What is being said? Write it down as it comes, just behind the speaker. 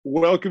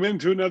Welcome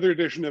into another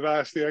edition of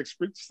Ask the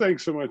Experts.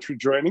 Thanks so much for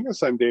joining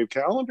us. I'm Dave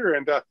Callender,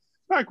 and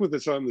back with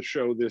us on the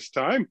show this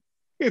time,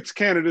 it's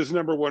Canada's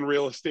 #1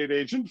 real estate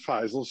agent,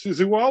 Faisal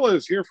Suziwala,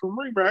 is here from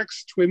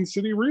Remax Twin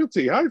City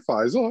Realty. Hi,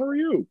 Faisal. How are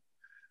you?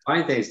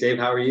 Fine, thanks, Dave.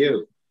 How are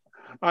you?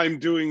 I'm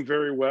doing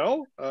very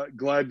well.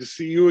 Glad to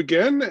see you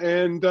again,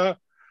 and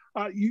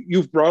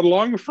you've brought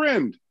along a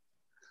friend.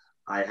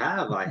 I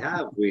have.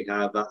 We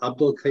have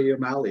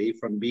Abdul-Qayum Ali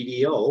from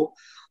BDO.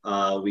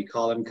 We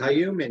call him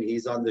Qayum, and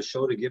he's on the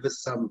show to give us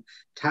some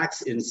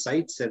tax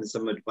insights and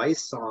some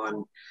advice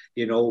on,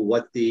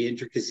 what the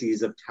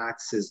intricacies of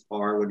taxes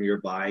are when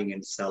you're buying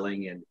and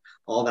selling and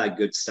all that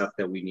good stuff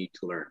that we need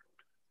to learn.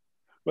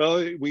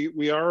 Well,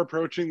 we are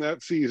approaching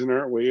that season,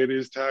 aren't we? It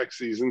is tax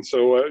season,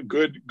 so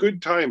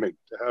good timing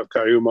to have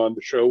Qayum on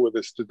the show with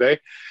us today.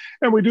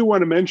 And we do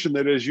want to mention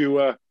that as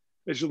you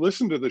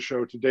listen to the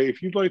show today,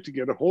 if you'd like to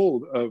get a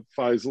hold of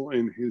Faisal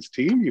and his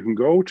team, you can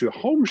go to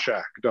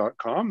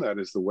homeshack.com. That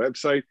is the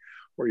website,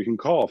 or you can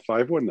call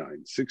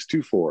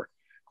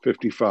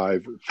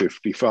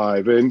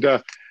 519-624-5555. And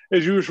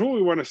as usual,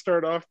 we want to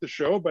start off the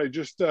show by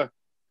just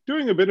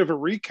doing a bit of a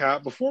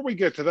recap. Before we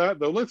get to that,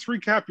 though, let's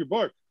recap your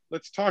book.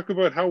 Let's talk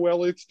about how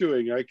well it's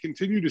doing. I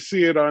continue to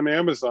see it on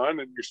Amazon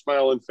and your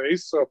smiling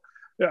face. So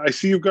I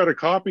see you've got a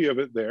copy of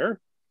it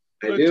there.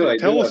 I do.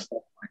 Tell us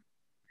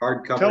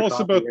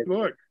about the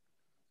book.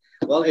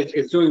 Well,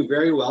 it's doing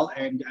very well,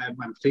 and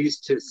I'm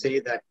pleased to say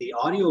that the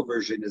audio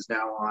version is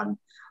now on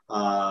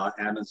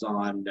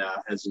Amazon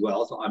as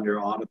well, so under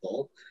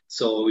Audible.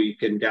 So you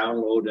can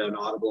download an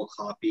Audible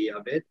copy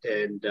of it,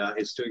 and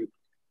it's doing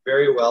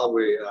very well.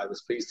 I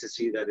was pleased to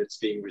see that it's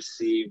being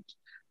received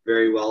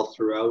very well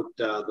throughout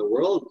the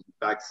world. In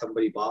fact,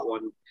 somebody bought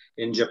one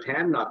in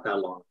Japan not that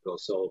long ago,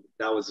 so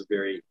that was a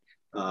very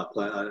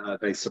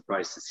nice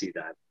surprise to see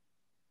that.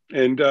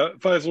 And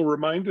Faisal,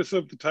 remind us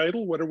of the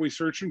title. What are we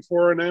searching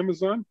for on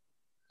Amazon?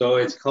 So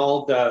it's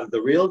called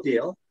The Real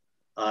Deal,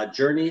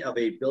 Journey of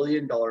a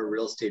Billion-Dollar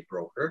Real Estate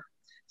Broker.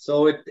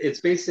 So it's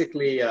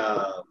basically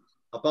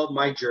about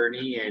my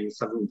journey and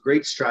some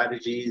great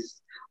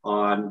strategies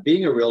on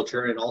being a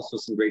realtor, and also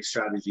some great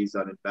strategies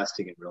on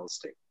investing in real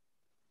estate.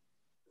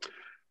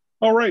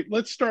 All right,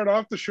 let's start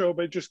off the show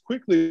by just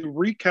quickly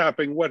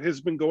recapping what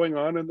has been going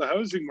on in the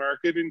housing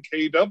market in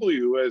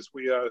KW as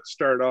we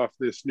start off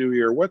this new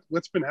year.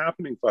 What's been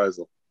happening,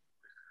 Faisal?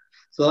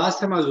 So last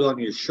time I was on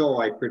your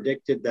show, I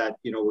predicted that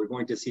we're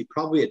going to see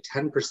probably a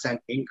 10%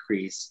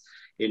 increase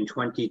in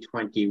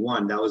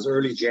 2021. That was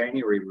early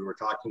January. We were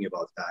talking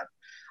about that.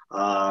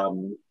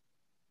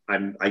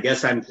 I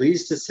guess I'm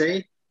pleased to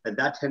say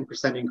that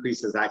 10%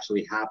 increase has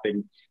actually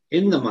happened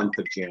in the month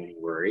of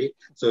January.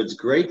 So it's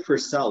great for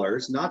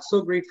sellers, not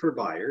so great for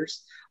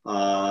buyers.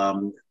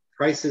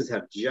 Prices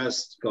have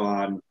just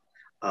gone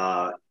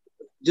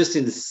just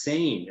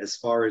insane as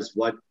far as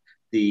what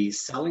the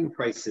selling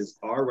prices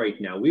are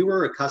right now. We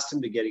were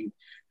accustomed to getting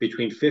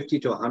between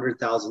 $50,000 to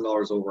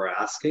 $100,000 over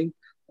asking,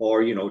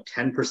 or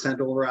 10%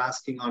 over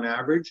asking on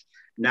average.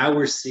 Now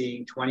we're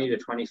seeing 20 to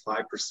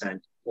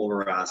 25%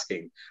 over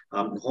asking.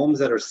 Homes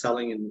that are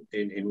selling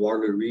in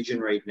Waterloo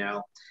region right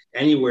now,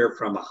 anywhere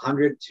from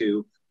 $100,000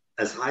 to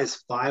as high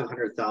as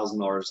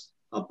 $500,000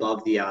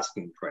 above the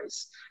asking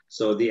price.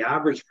 So the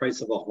average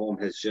price of a home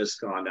has just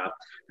gone up.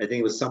 I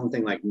think it was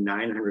something like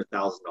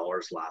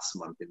 $900,000 last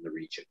month in the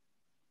region.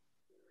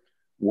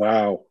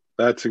 Wow,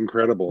 that's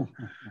incredible.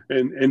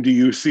 And do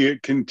you see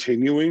it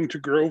continuing to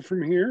grow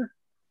from here?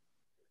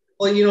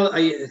 Well,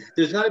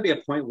 there's got to be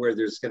a point where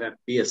there's going to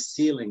be a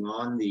ceiling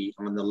on the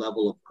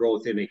level of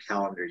growth in a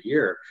calendar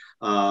year.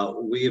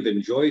 We have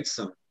enjoyed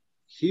some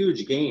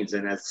huge gains,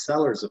 and as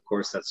sellers, of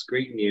course, that's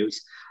great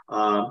news.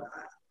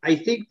 I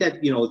think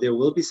that there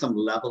will be some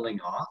leveling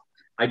off.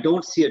 I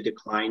don't see a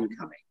decline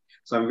coming,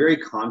 so I'm very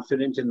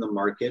confident in the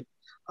market.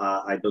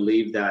 I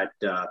believe that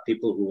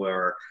people who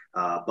are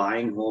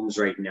buying homes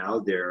right now,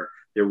 they're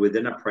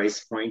within a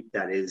price point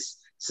that is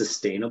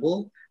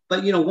sustainable.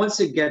 But, once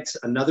it gets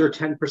another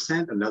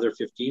 10%, another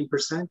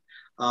 15%,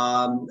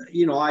 I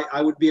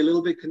would be a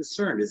little bit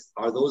concerned.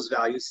 Are those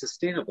values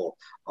sustainable?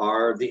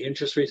 Are the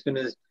interest rates going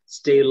to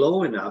stay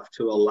low enough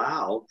to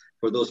allow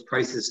for those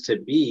prices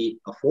to be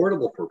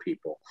affordable for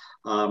people?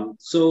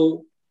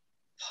 So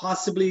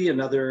possibly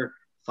another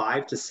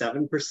 5 to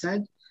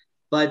 7%,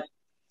 but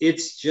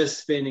it's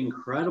just been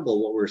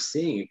incredible what we're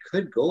seeing. It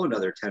could go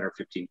another 10 or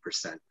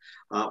 15%.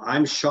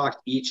 I'm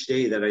shocked each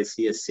day that I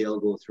see a sale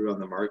go through on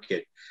the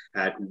market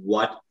at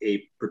what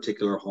a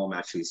particular home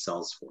actually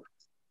sells for.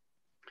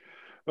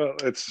 Well,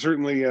 it's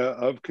certainly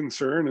of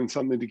concern and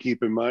something to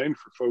keep in mind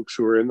for folks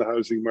who are in the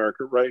housing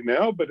market right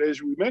now. But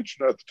as we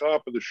mentioned at the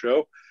top of the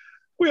show,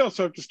 we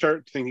also have to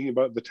start thinking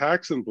about the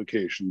tax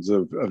implications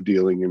of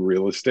dealing in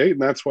real estate.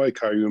 And that's why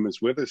Qayum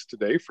is with us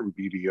today from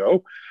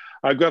BDO.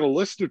 I've got a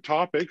list of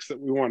topics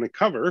that we want to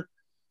cover,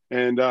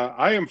 and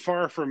I am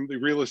far from the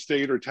real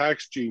estate or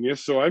tax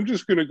genius, so I'm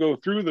just going to go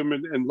through them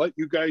and let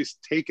you guys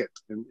take it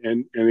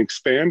and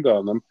expand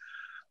on them.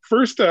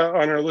 First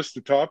on our list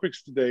of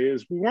topics today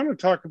is we want to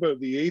talk about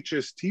the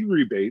HST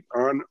rebate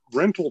on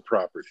rental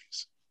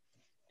properties.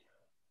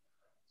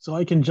 So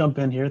I can jump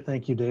in here.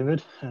 Thank you,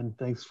 David. And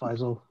thanks,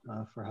 Faisal,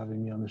 for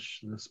having me on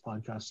this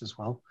podcast as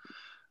well.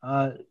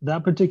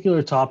 That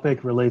particular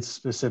topic relates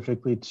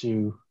specifically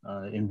to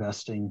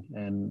investing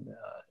and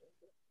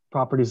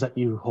properties that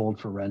you hold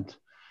for rent.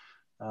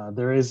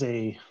 There is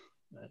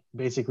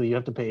basically you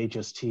have to pay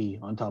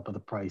HST on top of the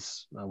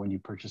price when you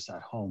purchase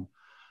that home.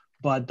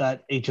 But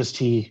that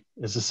HST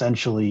is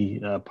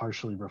essentially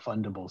partially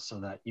refundable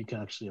so that you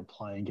can actually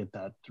apply and get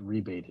that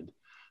rebated.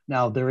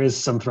 Now, there is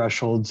some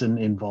thresholds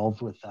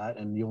involved with that,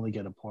 and you only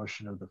get a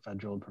portion of the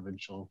federal and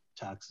provincial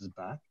taxes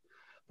back,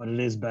 but it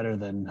is better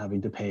than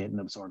having to pay it and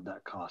absorb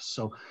that cost.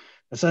 So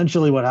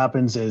essentially what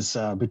happens is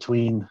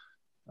between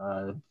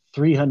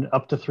 300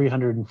 up to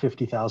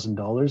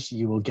 $350,000,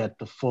 you will get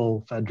the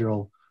full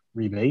federal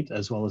rebate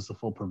as well as the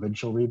full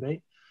provincial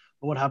rebate.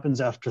 But what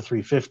happens after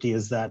 350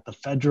 is that the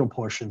federal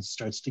portion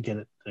starts to get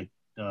it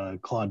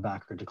clawed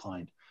back or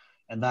declined.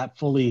 And that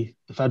the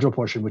federal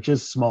portion, which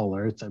is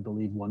smaller, it's I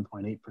believe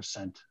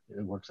 1.8%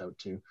 it works out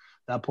to,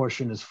 that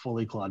portion is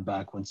fully clawed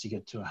back once you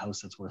get to a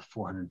house that's worth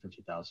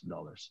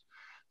 $450,000.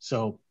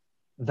 So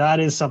that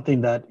is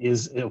something that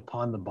is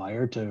upon the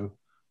buyer to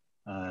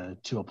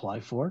apply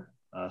for.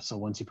 So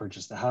once you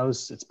purchase the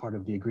house, it's part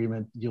of the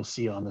agreement. You'll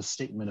see on the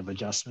statement of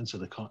adjustments or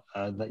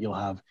that you'll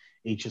have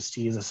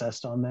HST is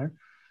assessed on there.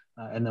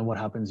 And then what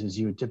happens is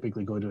you would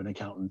typically go to an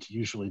accountant.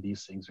 Usually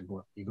these things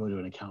you go to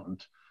an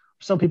accountant.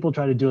 Some people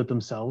try to do it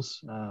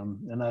themselves,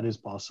 and that is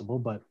possible,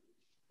 but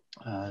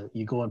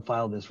you go and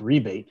file this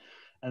rebate,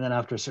 and then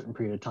after a certain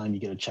period of time,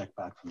 you get a check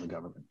back from the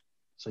government.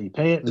 So you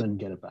pay it and then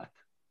get it back.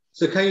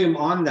 So Qayum,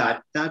 on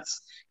that,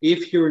 that's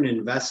if you're an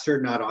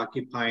investor not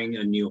occupying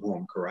a new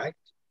home, correct?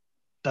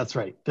 That's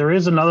right. There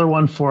is another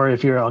one for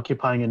if you're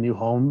occupying a new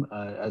home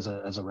as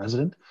a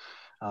resident.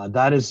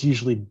 That is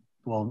usually,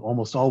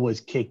 almost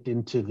always caked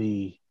into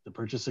the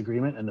purchase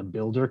agreement, and the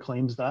builder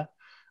claims that.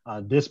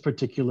 This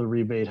particular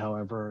rebate,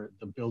 however,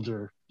 the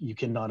builder, you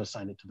cannot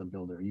assign it to the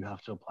builder. You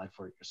have to apply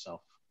for it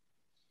yourself.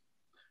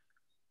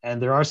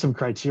 And there are some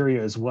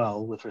criteria as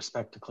well with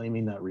respect to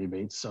claiming that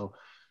rebate. So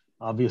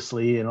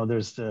obviously,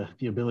 there's the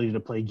ability to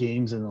play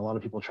games, and a lot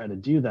of people try to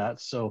do that.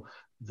 So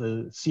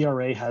the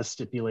CRA has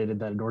stipulated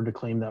that in order to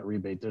claim that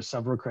rebate, there's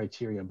several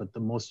criteria, but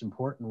the most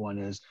important one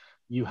is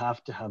you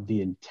have to have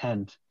the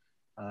intent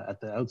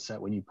at the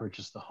outset when you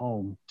purchase the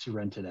home to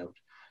rent it out.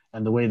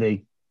 And the way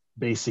they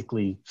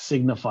basically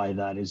signify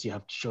that is you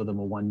have to show them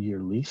a 1-year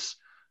lease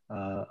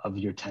of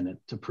your tenant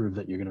to prove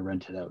that you're going to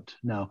rent it out.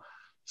 Now,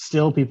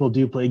 still people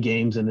do play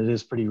games, and it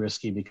is pretty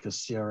risky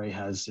because CRA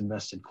has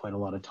invested quite a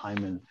lot of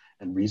time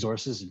and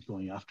resources in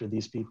going after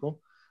these people.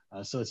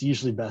 So it's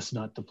usually best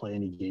not to play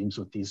any games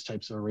with these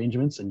types of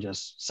arrangements and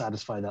just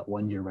satisfy that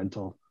 1-year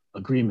rental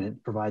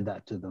agreement, provide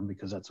that to them,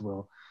 because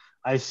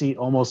I see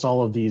almost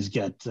all of these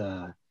get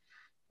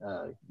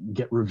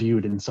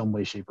reviewed in some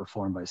way, shape, or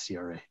form by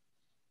CRA.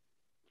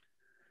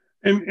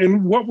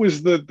 And what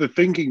was the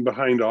thinking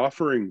behind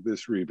offering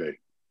this rebate?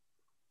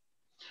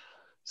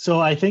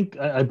 So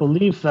I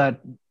believe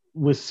that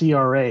with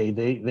CRA,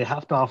 they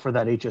have to offer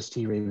that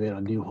HST rebate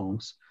on new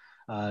homes.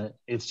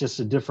 It's just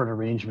a different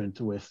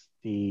arrangement with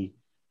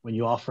when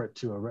you offer it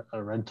to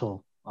a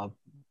rental,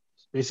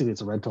 basically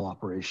it's a rental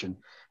operation.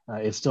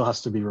 It still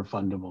has to be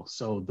refundable.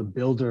 So the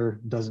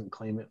builder doesn't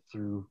claim it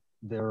through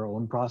their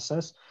own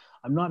process.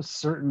 I'm not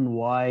certain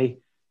why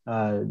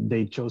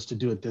they chose to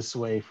do it this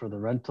way for the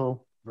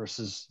rental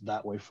versus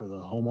that way for the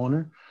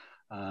homeowner.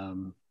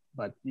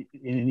 But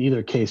in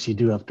either case, you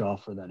do have to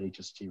offer that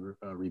HST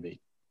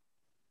rebate.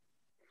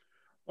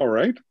 All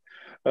right.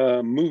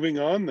 Moving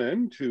on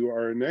then to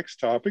our next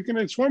topic, and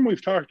it's one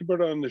we've talked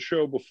about on the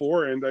show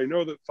before, and I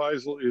know that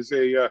Faisal is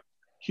a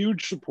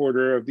huge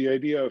supporter of the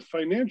idea of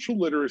financial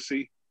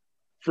literacy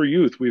for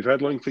youth. We've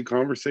had lengthy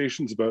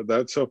conversations about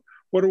that. So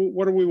what do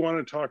we want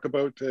to talk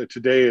about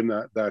today in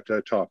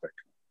that topic?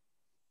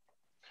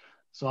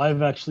 So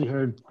I've actually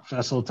heard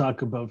Faisal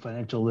talk about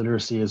financial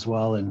literacy as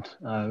well,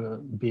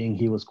 and being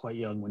he was quite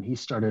young when he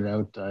started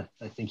out,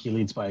 I think he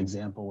leads by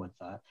example with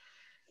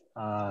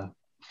that.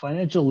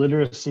 Financial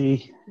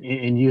literacy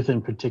in youth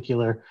in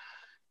particular,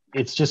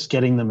 it's just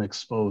getting them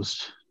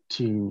exposed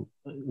to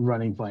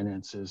running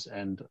finances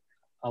and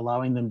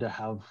allowing them to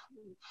have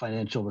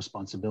financial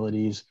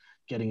responsibilities,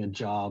 getting a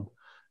job,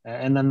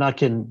 and then that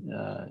can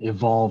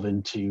evolve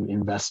into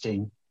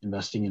investing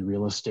in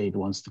real estate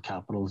once the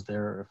capital is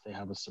there, or if they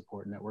have a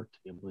support network to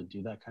be able to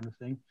do that kind of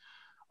thing.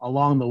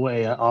 Along the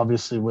way,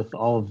 obviously, with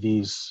all of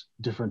these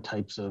different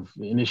types of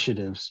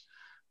initiatives,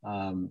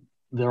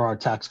 there are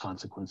tax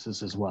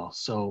consequences as well.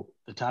 So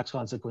the tax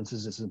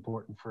consequences is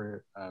important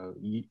for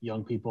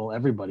young people,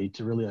 everybody,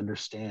 to really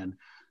understand.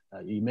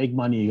 You make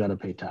money, you got to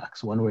pay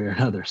tax one way or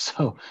another.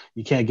 So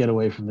you can't get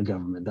away from the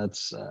government.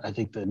 That's, I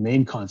think, the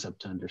main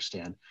concept to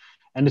understand.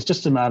 And it's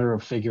just a matter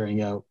of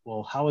figuring out,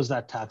 well, how is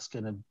that tax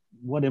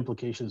what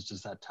implications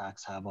does that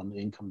tax have on the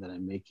income that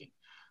I'm making?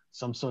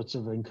 Some sorts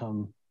of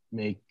income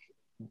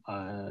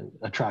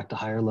attract a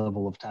higher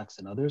level of tax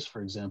than others.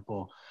 For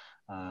example,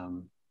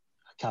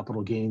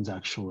 capital gains,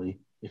 actually,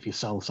 if you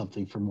sell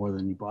something for more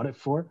than you bought it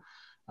for,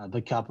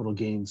 the capital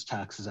gains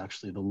tax is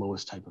actually the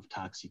lowest type of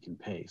tax you can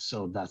pay.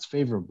 So that's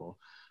favorable.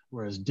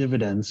 Whereas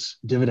dividend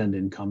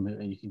income,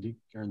 and you can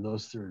earn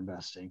those through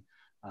investing,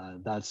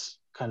 that's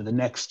kind of the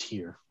next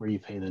tier where you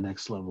pay the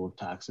next level of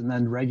tax. And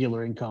then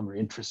regular income or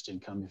interest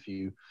income,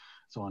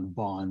 so on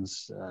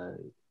bonds,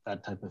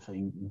 that type of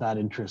thing, that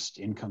interest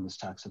income is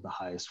taxed at the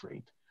highest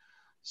rate.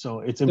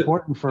 So it's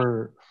important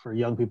for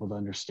young people to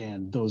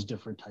understand those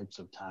different types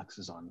of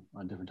taxes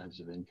on different types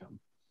of income.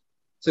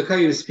 So,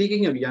 Qayum,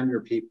 speaking of younger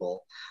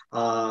people,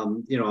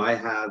 I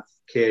have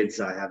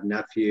kids, I have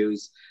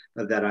nephews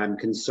that I'm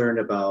concerned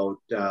about,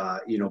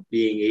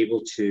 being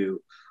able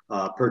to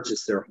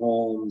purchase their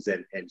homes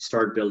and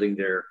start building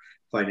their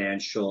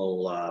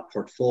financial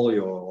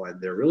portfolio and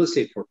their real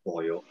estate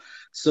portfolio.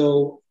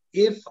 So,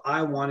 if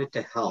I wanted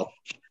to help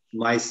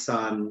my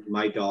son,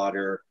 my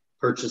daughter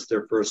purchase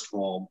their first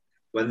home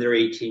when they're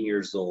 18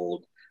 years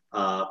old,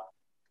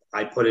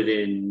 I put it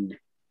in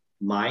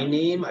my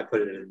name, I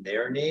put it in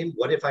their name.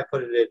 What if I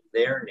put it in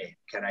their name?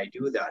 Can I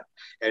do that?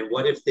 And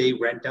what if they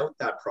rent out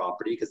that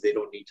property because they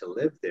don't need to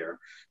live there?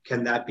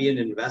 Can that be an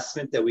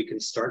investment that we can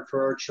start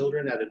for our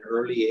children at an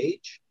early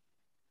age?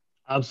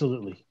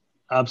 Absolutely.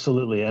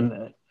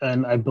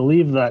 And I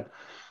believe that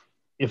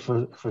if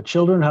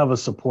children have a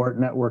support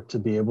network to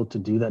be able to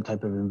do that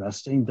type of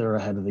investing, they're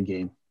ahead of the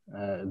game.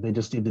 They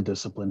just need the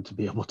discipline to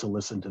be able to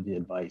listen to the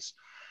advice.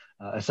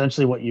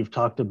 Essentially, what you've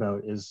talked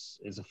about is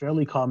a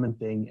fairly common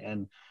thing,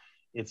 and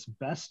it's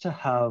best to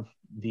have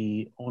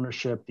the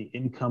ownership, the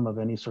income of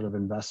any sort of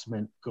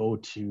investment go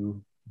to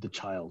the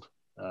child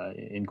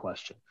in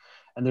question.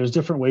 And there's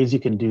different ways you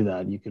can do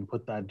that. You can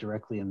put that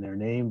directly in their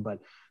name, but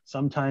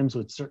sometimes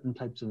with certain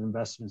types of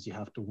investments, you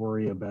have to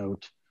worry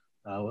about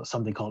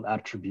something called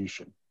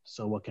attribution.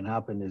 So what can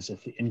happen is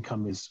if the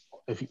income is,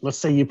 let's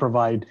say you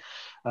provide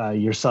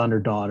your son or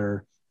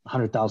daughter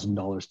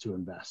 $100,000 to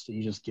invest,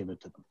 you just give it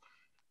to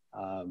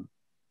them.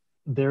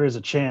 There is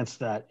a chance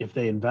that if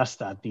they invest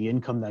that, the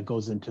income that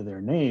goes into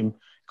their name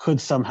could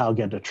somehow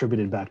get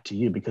attributed back to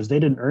you because they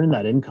didn't earn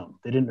that income.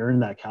 They didn't earn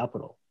that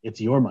capital. It's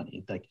your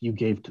money that you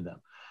gave to them.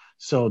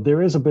 So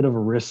there is a bit of a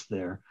risk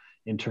there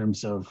in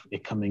terms of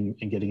it coming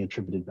and getting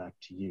attributed back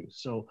to you.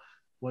 So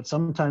what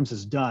sometimes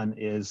is done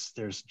is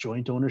there's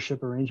joint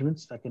ownership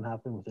arrangements that can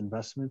happen with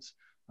investments,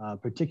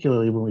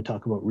 particularly when we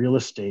talk about real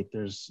estate.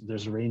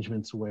 There's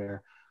arrangements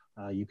where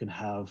you can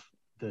have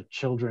the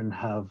children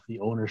have the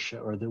ownership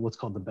or what's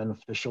called the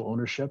beneficial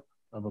ownership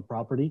of a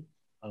property,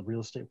 a real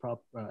estate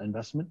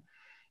investment,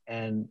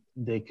 and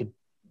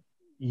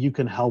you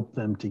can help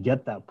them to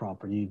get that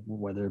property,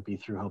 whether it be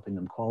through helping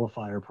them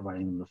qualify or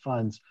providing them the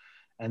funds.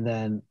 And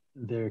then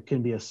there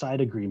can be a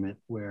side agreement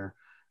where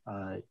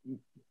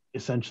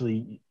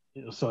essentially,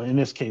 so in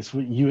this case,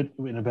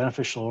 in a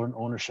beneficial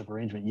ownership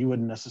arrangement, you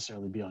wouldn't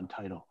necessarily be on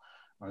title,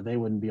 or they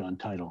wouldn't be on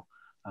title,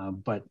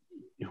 but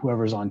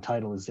whoever's on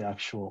title is the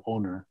actual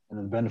owner, and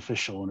the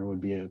beneficial owner would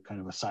be a kind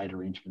of a side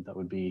arrangement that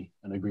would be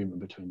an agreement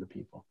between the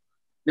people.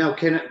 Now,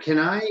 can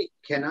I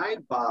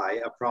buy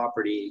a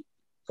property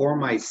for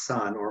my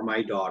son or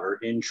my daughter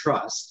in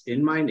trust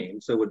in my name?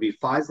 So it would be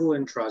Faisal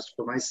in trust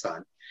for my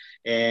son,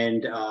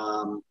 and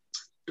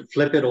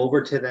flip it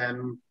over to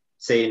them,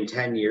 say in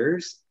 10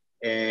 years.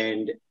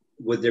 And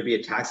would there be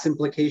a tax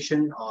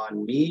implication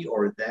on me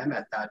or them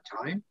at that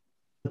time?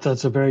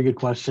 That's a very good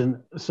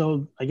question.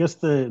 So I guess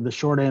the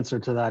short answer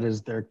to that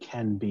is there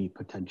can be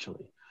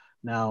potentially.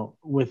 Now,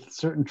 with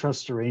certain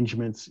trust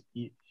arrangements,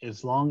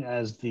 as long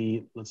as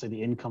let's say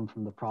the income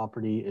from the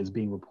property is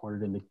being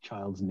reported in the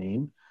child's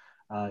name,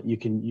 you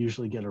can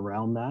usually get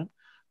around that.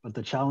 But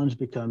the challenge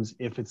becomes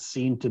if it's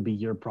seen to be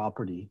your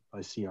property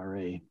by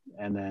CRA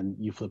and then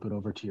you flip it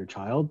over to your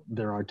child,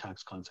 there are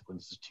tax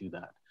consequences to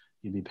that.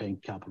 You'd be paying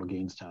capital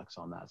gains tax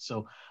on that.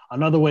 So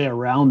another way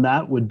around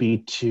that would be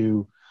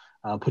to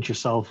put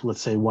yourself,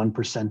 let's say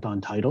 1%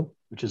 on title,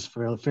 which is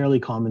a fairly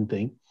common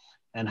thing,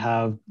 and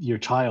have your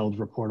child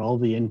report all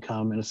the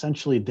income. And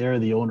essentially they're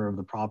the owner of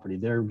the property.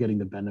 They're getting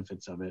the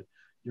benefits of it.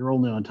 You're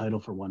only on title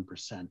for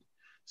 1%.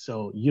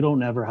 So you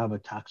don't ever have a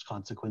tax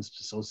consequence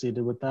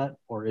associated with that.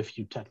 Or if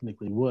you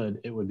technically would,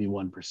 it would be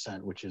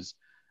 1%, which is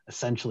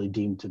essentially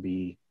deemed to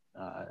be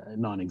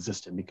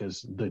non-existent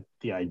because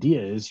the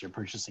idea is you're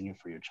purchasing it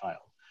for your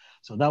child.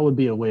 So that would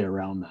be a way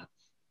around that.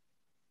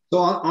 So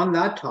on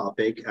that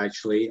topic,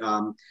 actually,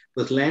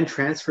 with land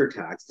transfer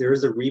tax, there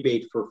is a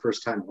rebate for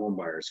first-time home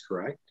buyers,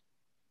 correct?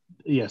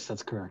 Yes,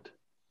 that's correct.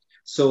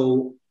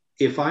 So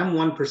if I'm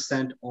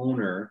 1%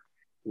 owner,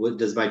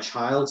 does my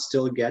child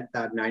still get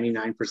that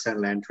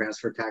 99% land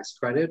transfer tax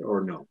credit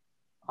or no?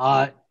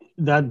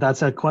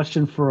 That's a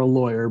question for a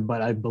lawyer,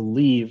 but I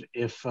believe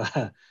if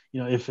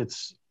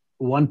it's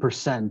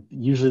 1%,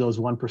 usually those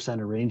 1%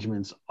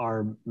 arrangements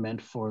are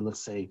meant for,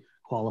 let's say,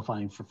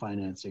 qualifying for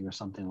financing or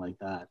something like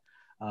that.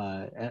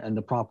 And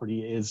the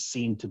property is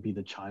seen to be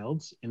the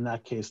child's. In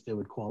that case, they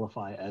would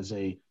qualify as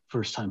a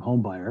first-time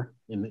home buyer.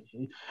 And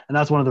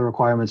that's one of the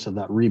requirements of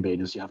that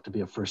rebate is you have to be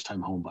a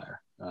first-time home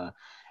buyer.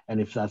 And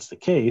if that's the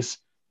case,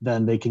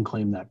 then they can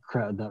claim that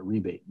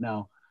rebate.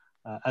 Now,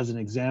 as an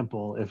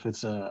example, if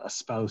it's a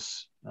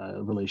spouse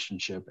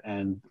relationship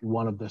and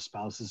one of the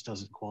spouses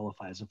doesn't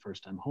qualify as a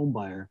first-time home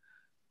buyer,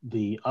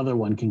 the other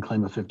one can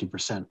claim a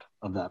 50%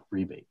 of that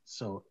rebate.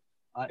 So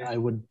I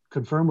would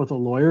confirm with a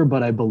lawyer,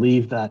 but I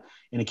believe that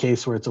in a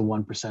case where it's a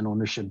 1%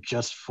 ownership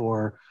just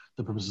for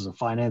the purposes of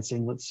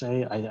financing, let's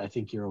say, I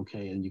think you're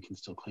okay and you can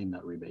still claim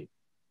that rebate.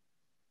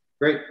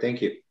 Great,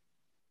 thank you.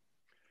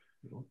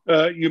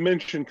 You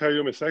mentioned,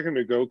 Qayum, a second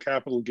ago,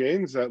 capital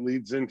gains. That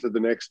leads into the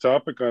next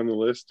topic on the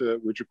list,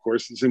 which of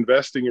course is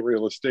investing in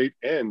real estate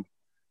and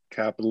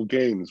capital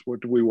gains.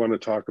 What do we want to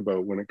talk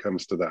about when it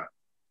comes to that?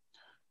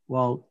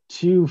 Well,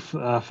 to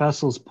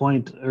Faisal's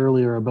point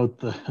earlier about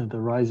the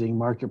rising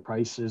market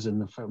prices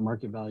and the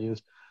market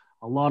values,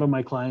 a lot of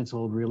my clients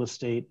hold real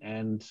estate,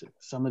 and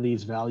some of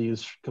these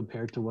values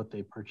compared to what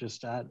they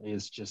purchased at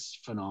is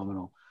just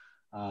phenomenal.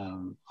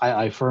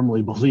 I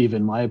firmly believe,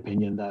 in my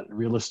opinion, that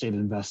real estate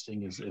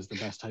investing is the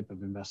best type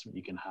of investment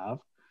you can have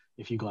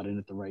if you got in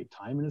at the right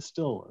time. And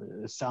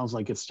it sounds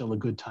like it's still a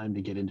good time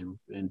to get into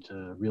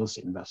real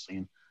estate investing.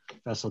 And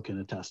Faisal can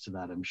attest to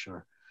that, I'm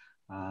sure.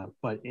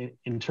 But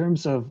in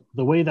terms of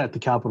the way that the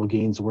capital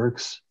gains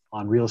works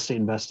on real estate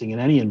investing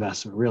and any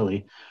investment,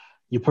 really,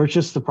 you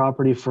purchase the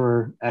property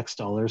for X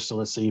dollars. So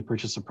let's say you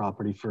purchase a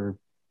property for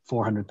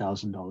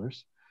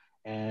 $400,000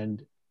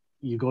 and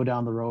you go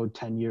down the road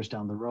 10 years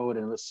down the road,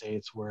 and let's say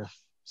it's worth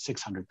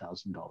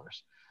 $600,000.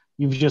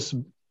 You've just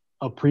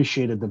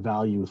appreciated the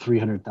value of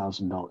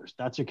 $300,000.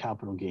 That's your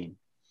capital gain.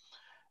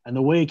 And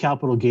the way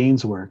capital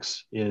gains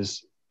works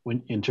is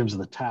in terms of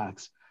the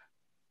tax,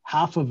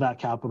 half of that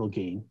capital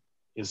gain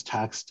is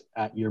taxed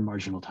at your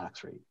marginal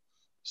tax rate.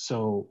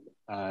 So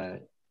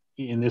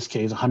in this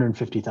case,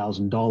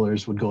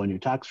 $150,000 would go in your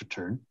tax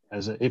return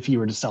if you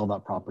were to sell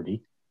that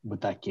property with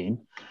that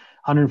gain.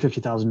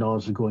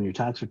 $150,000 would go in your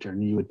tax return,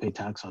 and you would pay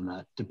tax on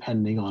that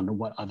depending on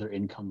what other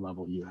income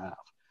level you have.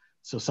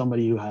 So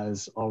somebody who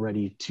has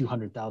already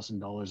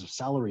 $200,000 of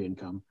salary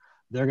income,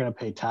 they're going to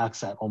pay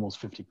tax at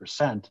almost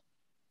 50%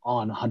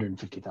 on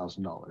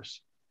 $150,000.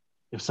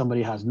 If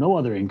somebody has no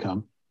other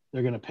income,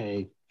 they're going to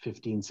pay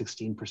 15,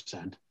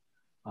 16%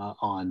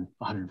 on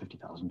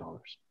 $150,000.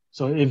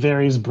 So it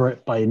varies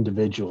by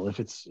individual if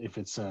it's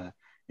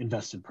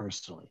invested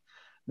personally.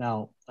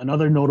 Now,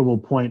 another notable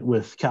point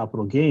with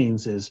capital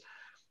gains is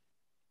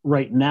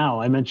right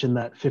now, I mentioned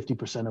that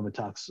 50% of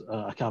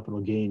a capital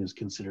gain is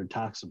considered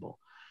taxable.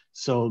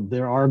 So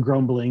there are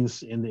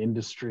grumblings in the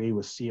industry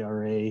with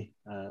CRA,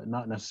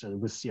 not necessarily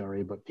with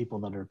CRA, but people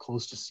that are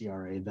close to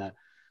CRA,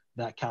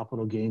 that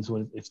capital gains,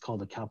 it's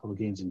called a capital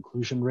gains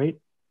inclusion rate.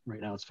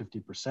 Right now it's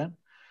 50%.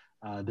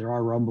 There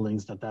are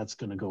rumblings that that's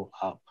going to go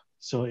up.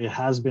 So it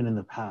has been in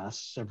the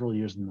past, several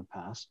years in the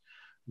past,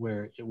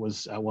 where it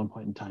was at one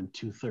point in time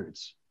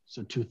 2/3.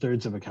 So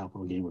 2/3 of a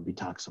capital gain would be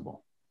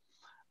taxable.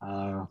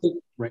 I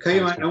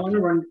want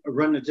to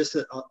run just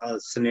a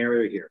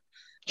scenario here.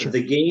 Sure.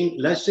 The gain,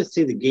 let's just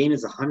say the gain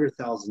is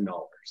 $100,000.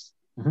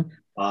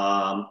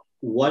 Mm-hmm.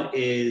 What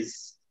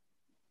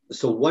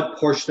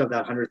portion of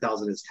that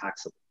 100,000 is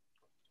taxable?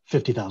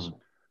 50,000.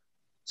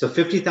 So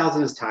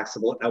 50,000 is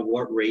taxable at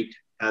what rate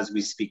as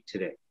we speak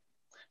today?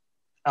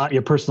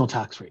 Your personal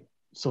tax rate.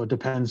 So it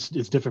depends.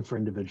 It's different for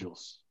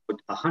individuals.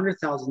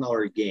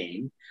 $100,000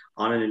 gain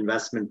on an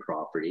investment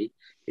property.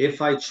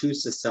 If I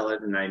choose to sell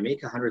it and I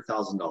make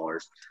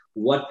 $100,000,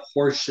 what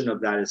portion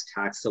of that is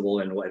taxable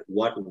and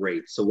what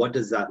rate? So what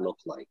does that look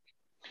like?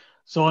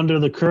 So under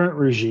the current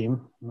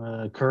regime,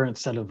 current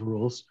set of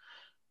rules,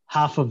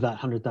 half of that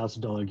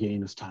 $100,000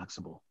 gain is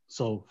taxable.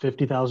 So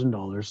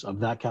 $50,000 of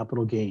that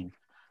capital gain,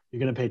 you're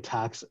going to pay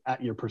tax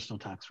at your personal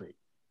tax rate.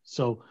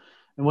 So,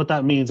 and what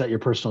that means at your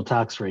personal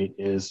tax rate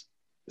is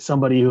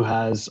somebody who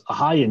has a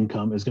high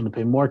income is going to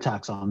pay more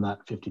tax on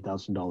that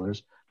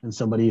 $50,000 than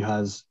somebody who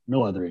has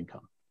no other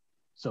income.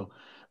 So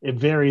it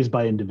varies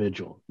by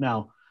individual.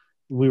 Now,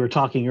 we were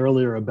talking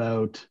earlier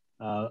about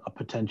the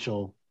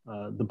potential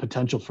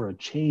for a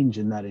change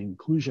in that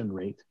inclusion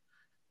rate.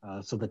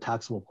 So the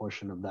taxable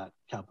portion of that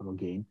capital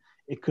gain,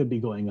 it could be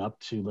going up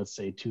to, let's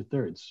say,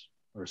 2/3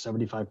 or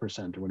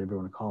 75% or whatever you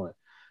want to call it.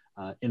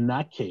 In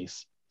that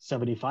case,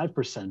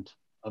 75%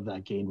 of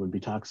that gain would be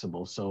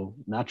taxable. So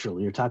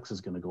naturally, your tax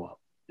is going to go up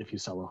if you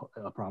sell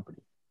a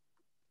property,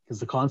 because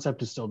the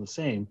concept is still the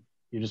same.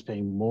 You're just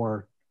paying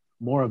more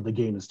of the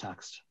gain is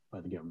taxed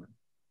by the government.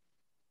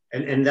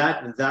 And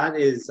that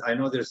is, I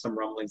know there's some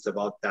rumblings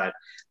about that,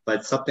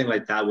 but something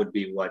like that would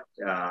be what,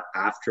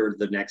 after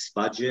the next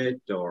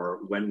budget, or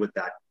when would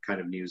that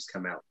kind of news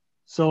come out?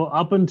 So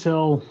up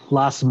until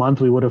last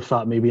month, we would have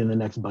thought maybe in the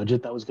next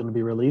budget that was going to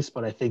be released,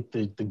 but I think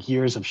the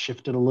gears have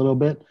shifted a little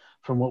bit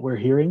from what we're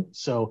hearing.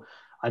 So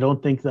I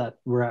don't think that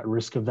we're at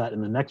risk of that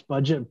in the next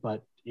budget,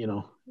 but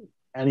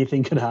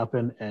anything could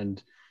happen,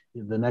 and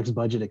the next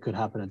budget, it could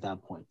happen at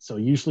that point. So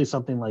usually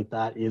something like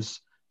that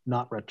is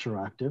not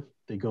retroactive.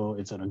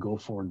 It's on a go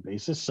forward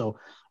basis. So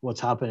what's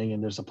happening,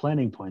 and there's a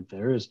planning point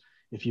there, is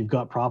if you've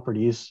got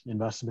properties,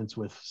 investments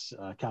with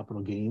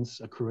capital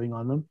gains accruing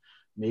on them,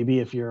 maybe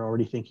if you're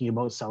already thinking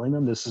about selling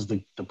them, this is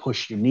the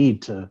push you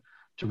need to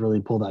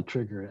really pull that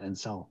trigger and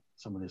sell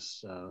some of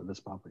this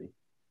property.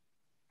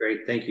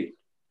 Great, thank you.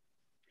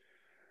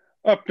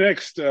 Up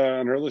next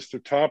on our list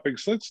of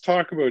topics, let's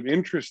talk about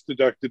interest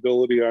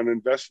deductibility on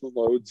investment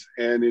loans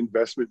and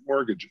investment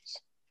mortgages.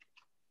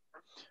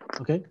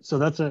 Okay, so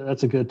that's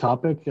a good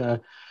topic.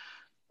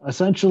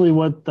 Essentially,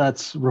 what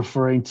that's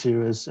referring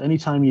to is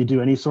anytime you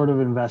do any sort of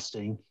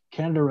investing,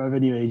 Canada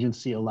Revenue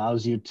Agency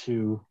allows you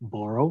to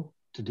borrow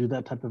to do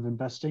that type of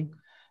investing.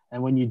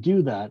 And when you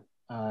do that,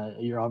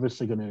 you're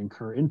obviously going to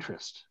incur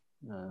interest,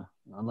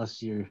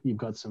 unless you've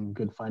got some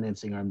good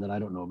financing arm that I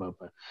don't know about.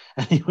 But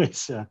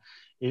anyways,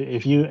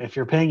 if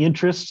you're paying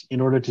interest in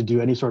order to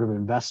do any sort of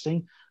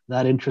investing,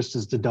 that interest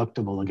is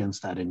deductible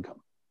against that income.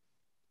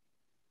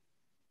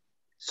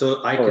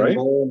 So I can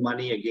borrow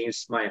money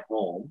against my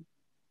home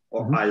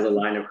or as a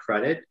line of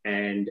credit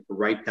and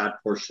write that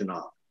portion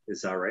off.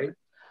 Is that right?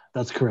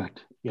 That's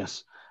correct.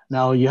 Yes.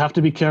 Now you have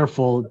to be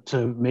careful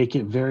to make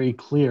it very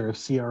clear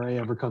if CRA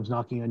ever comes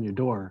knocking on your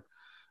door.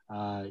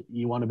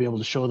 You want to be able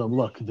to show them,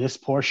 look, this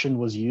portion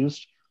was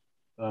used,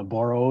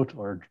 borrowed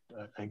or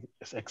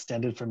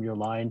extended from your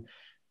line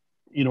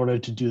in order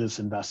to do this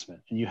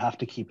investment. And you have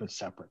to keep it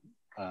separate.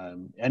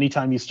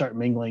 Anytime you start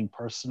mingling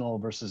personal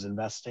versus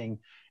investing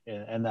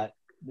and that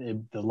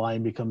the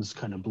line becomes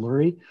kind of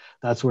blurry,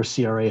 that's where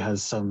CRA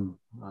has some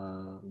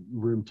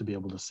room to be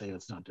able to say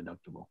it's not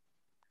deductible.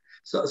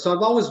 So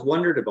I've always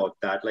wondered about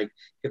that. Like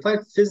if I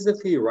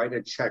physically write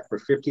a check for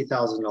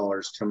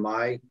 $50,000 to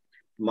my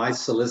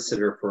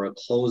solicitor for a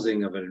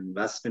closing of an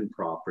investment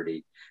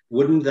property,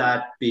 wouldn't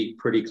that be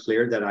pretty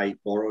clear that I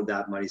borrowed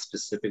that money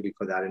specifically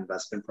for that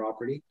investment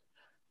property?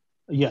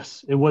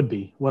 Yes, it would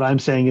be. What I'm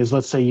saying is,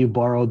 let's say you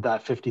borrowed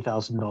that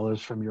 $50,000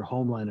 from your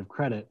home line of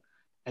credit,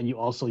 and you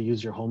also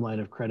use your home line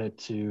of credit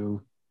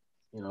to,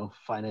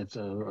 finance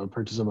a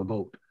purchase of a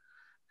boat.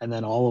 And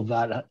then all of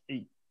that,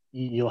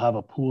 you'll have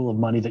a pool of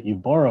money that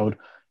you've borrowed,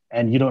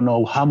 and you don't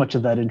know how much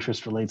of that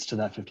interest relates to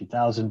that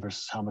 50,000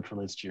 versus how much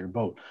relates to your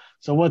boat.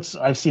 So what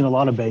I've seen a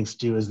lot of banks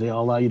do is they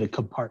allow you to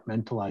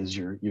compartmentalize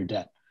your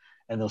debt.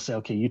 And they'll say,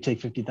 okay, you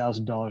take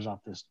 $50,000 off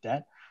this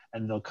debt,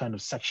 and they'll kind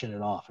of section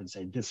it off and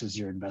say, this is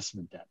your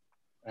investment debt.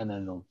 And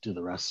then they'll do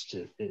the rest.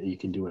 You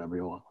can do whatever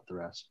you want with the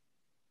rest.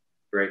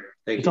 Great.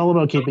 Thank you. It's all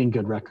about keeping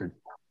good record.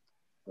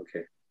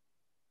 Okay.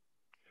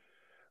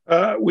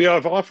 We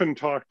have often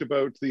talked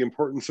about the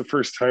importance of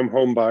first-time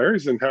home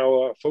buyers and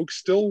how folks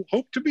still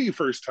hope to be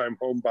first-time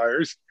home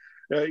buyers,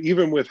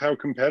 even with how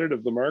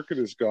competitive the market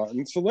has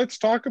gotten. So let's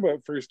talk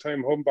about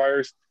first-time home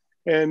buyers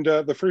and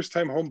the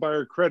first-time home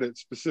buyer credit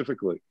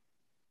specifically.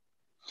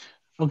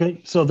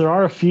 Okay, so there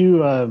are a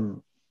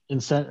few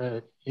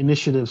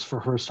initiatives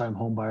for first-time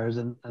home buyers,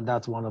 and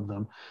that's one of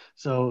them.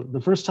 So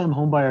the first-time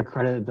home buyer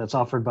credit that's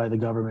offered by the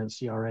government,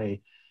 CRA,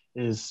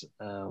 is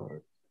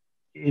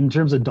in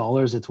terms of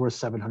dollars, it's worth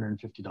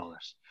 $750.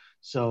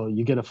 So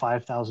you get a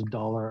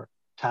 $5,000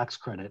 tax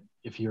credit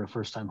if you're a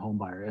first-time home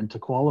buyer. And to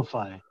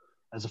qualify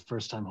as a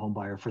first-time home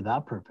buyer for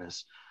that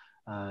purpose,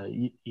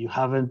 you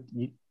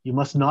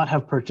must not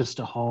have purchased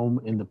a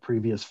home in the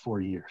previous 4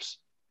 years.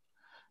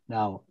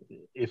 Now,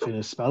 if in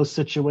a spouse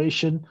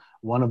situation,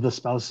 one of the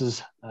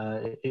spouses,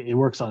 it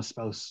works on a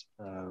spouse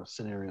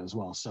scenario as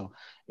well. So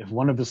if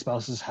one of the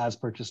spouses has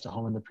purchased a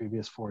home in the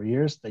previous 4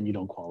 years, then you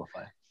don't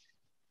qualify.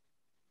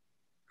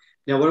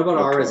 Now, what about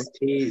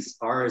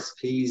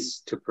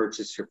RSPs to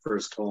purchase your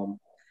first home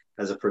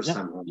as a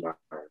first-time home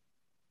buyer?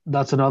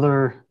 That's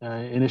another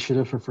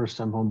initiative for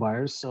first-time home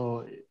buyers.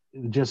 So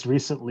just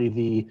recently,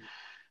 the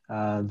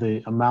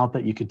amount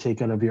that you could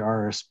take out of your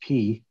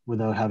RSP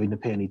without having to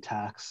pay any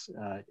tax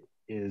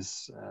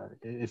is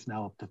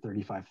now up to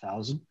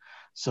 $35,000.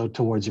 So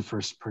towards your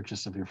first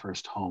purchase of your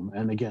first home.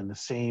 And again, the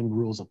same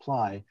rules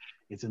apply.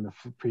 It's in the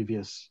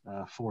previous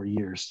 4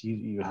 years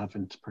you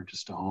haven't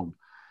purchased a home.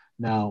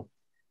 Now,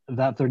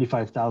 that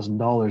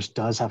 $35,000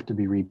 does have to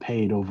be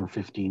repaid over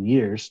 15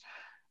 years,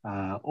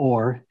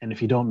 and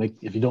if you don't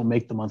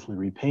make the monthly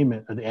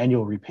repayment or the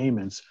annual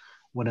repayments,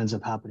 what ends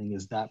up happening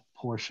is that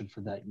portion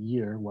for that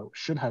year, what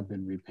should have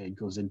been repaid,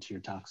 goes into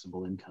your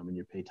taxable income and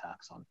you pay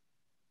tax on it.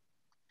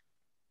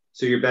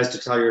 So you're best to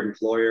tell your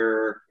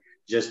employer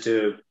just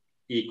to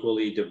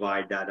equally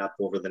divide that up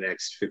over the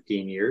next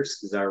 15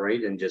 years. Is that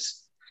right? And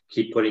just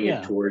keep putting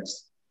it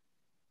towards.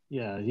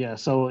 Yeah.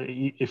 So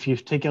if you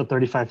take out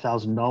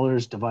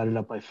 $35,000, divide it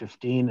up by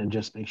 15, and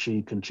just make sure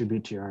you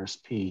contribute to your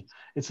RSP,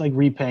 it's like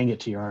repaying it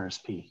to your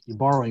RSP. You're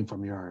borrowing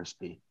from your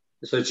RSP.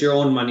 So it's your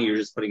own money. You're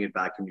just putting it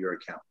back into your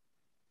account.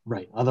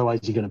 Right. Otherwise,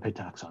 you're going to pay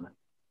tax on it.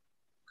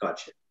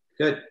 Gotcha.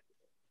 Good.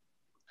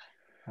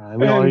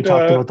 We already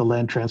talked about the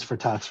land transfer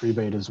tax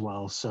rebate as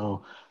well.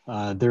 So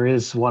there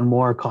is one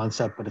more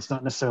concept, but it's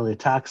not necessarily a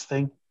tax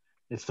thing.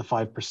 It's the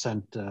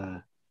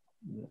 5%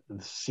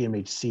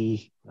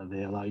 CMHC.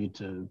 They allow you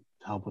to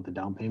help with the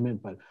down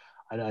payment, but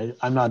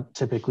I'm not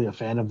typically a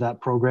fan of that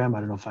program. I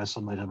don't know if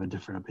Faisal might have a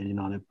different opinion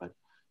on it, but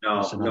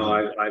no,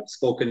 I've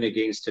spoken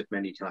against it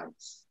many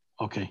times.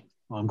 Okay,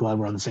 well, I'm glad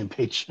we're on the same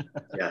page.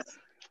 Yes.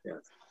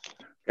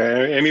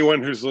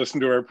 Anyone who's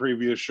listened to our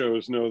previous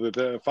shows know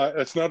that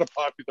that's not a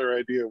popular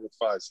idea with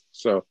Faisal.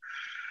 So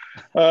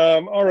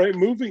All right,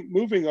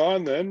 moving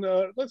on then.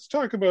 Let's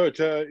talk about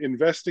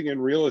investing in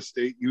real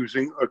estate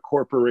using a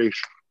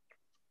corporation.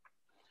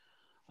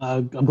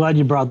 I'm glad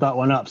you brought that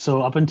one up.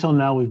 So up until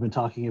now, we've been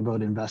talking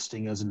about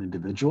investing as an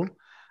individual.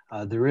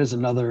 There is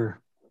another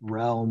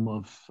realm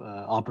of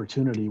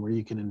opportunity where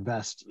you can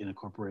invest in a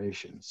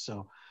corporation.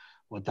 So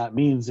what that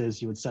means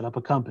is you would set up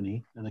a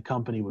company and the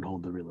company would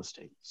hold the real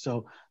estate.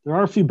 So there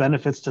are a few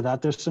benefits to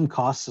that. There's some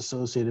costs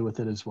associated with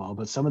it as well,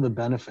 but some of the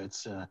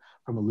benefits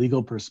from a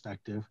legal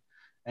perspective,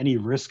 any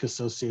risk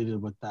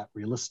associated with that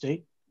real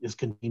estate is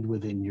contained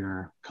within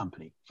your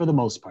company for the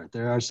most part.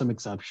 There are some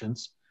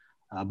exceptions,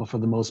 but for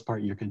the most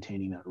part, you're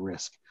containing that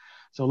risk.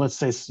 So let's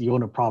say you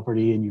own a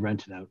property and you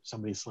rent it out,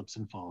 somebody slips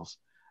and falls,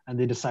 and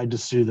they decide to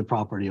sue the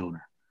property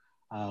owner.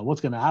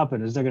 What's going to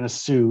happen is they're going to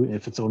sue,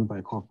 if it's owned by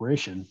a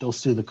corporation, they'll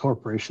sue the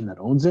corporation that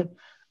owns it,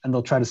 and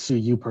they'll try to sue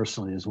you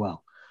personally as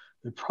well.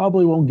 They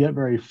probably won't get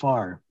very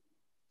far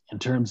in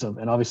terms of,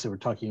 and obviously we're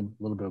talking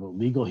a little bit about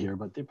legal here,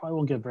 but they probably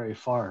won't get very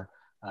far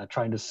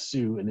trying to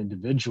sue an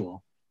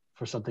individual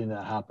for something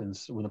that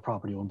happens with a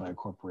property owned by a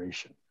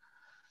corporation.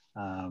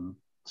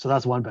 So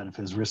that's one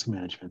benefit, is risk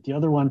management. The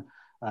other one,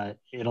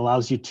 it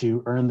allows you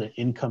to earn the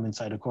income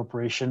inside a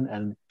corporation,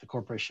 and the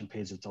corporation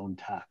pays its own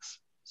tax.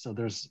 So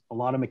there's a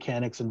lot of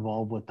mechanics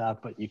involved with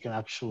that, but you can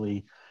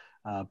actually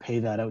pay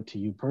that out to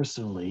you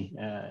personally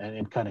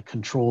and kind of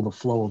control the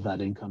flow of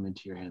that income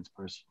into your hands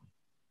personally.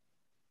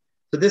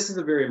 So this is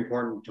a very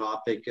important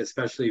topic,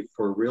 especially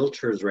for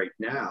realtors right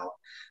now.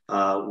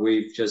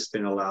 We've just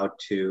been allowed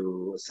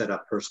to set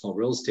up personal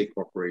real estate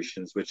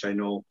corporations, which I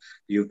know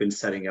you've been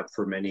setting up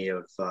for many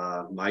of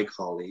my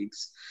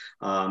colleagues.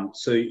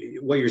 So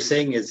what you're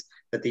saying is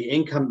that the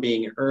income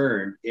being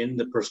earned in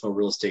the personal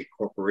real estate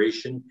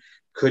corporation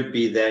could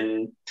be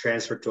then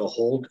transferred to a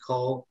hold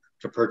co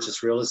to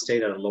purchase real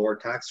estate at a lower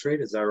tax rate.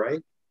 Is that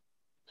right?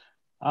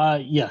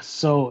 Yes.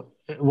 So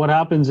what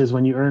happens is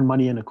when you earn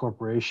money in a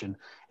corporation,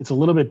 it's a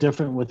little bit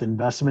different with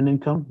investment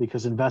income,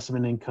 because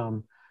investment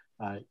income,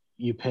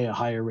 you pay a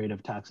higher rate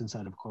of tax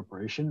inside of a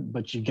corporation,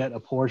 but you get a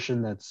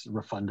portion that's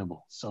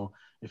refundable. So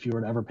if you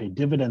were to ever pay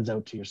dividends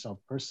out to yourself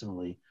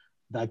personally,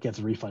 that gets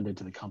refunded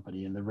to the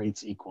company and the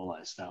rates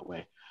equalize that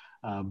way.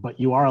 But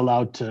you are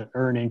allowed to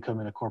earn income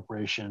in a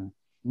corporation,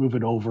 move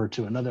it over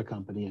to another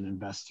company and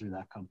invest through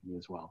that company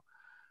as well.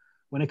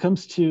 When it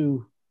comes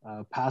to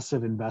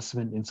passive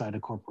investment inside a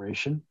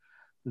corporation,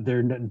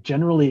 there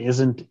generally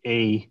isn't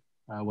a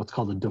what's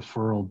called a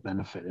deferral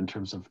benefit in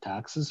terms of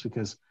taxes,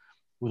 because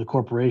with a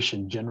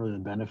corporation, generally the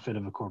benefit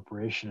of a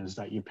corporation is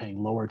that you're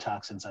paying lower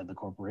tax inside the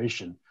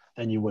corporation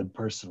than you would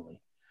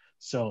personally.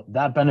 So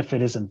that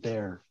benefit isn't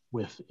there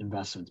with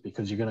investments,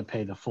 because you're going to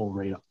pay the full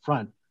rate up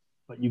front,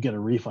 but you get a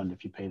refund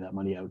if you pay that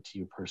money out to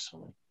you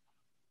personally.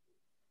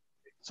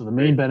 So the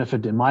main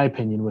benefit, in my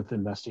opinion, with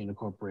investing in a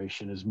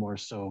corporation is more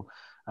so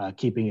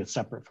keeping it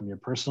separate from your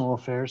personal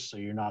affairs. So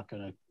you're not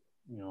going to,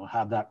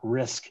 have that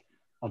risk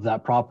of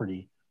that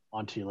property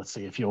onto, let's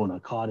say, if you own a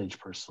cottage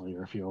personally,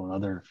 or if you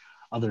own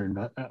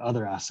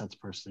other assets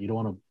personally, you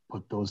don't want to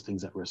put those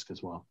things at risk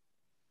as well.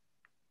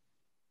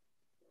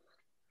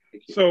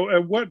 So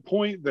at what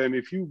point then,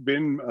 if you've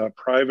been a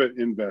private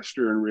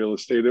investor in real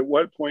estate, at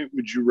what point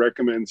would you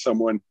recommend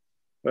someone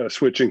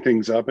switching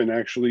things up and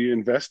actually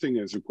investing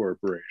as a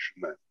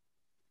corporation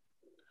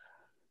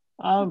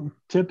then?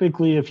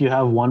 Typically, if you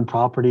have one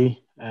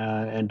property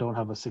and don't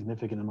have a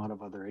significant amount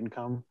of other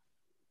income,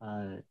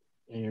 and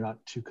you're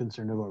not too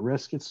concerned about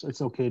risk,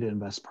 it's okay to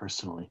invest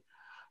personally.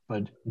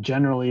 But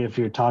generally, if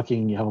you're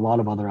talking, you have a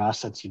lot of other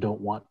assets you don't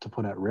want to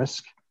put at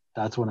risk,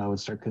 that's when I would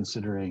start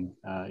considering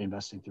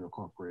investing through a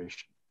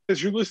corporation.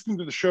 As you're listening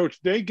to the show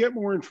today, get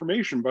more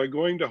information by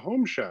going to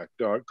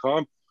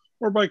homeshack.com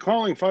or by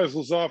calling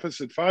Faisal's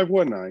office at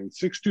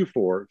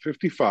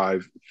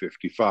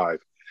 519-624-5555.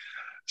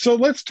 So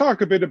let's talk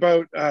a bit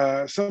about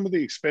some of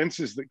the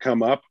expenses that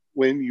come up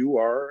when you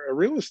are a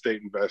real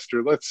estate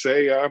investor. Let's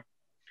say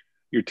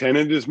your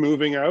tenant is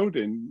moving out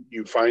and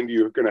you find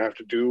you're going to have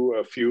to do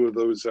a few of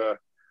those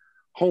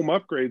home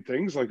upgrade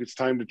things, like it's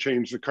time to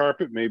change the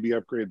carpet, maybe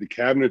upgrade the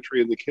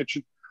cabinetry in the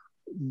kitchen.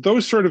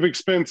 Those sort of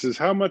expenses,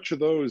 how much of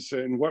those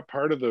and what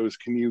part of those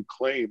can you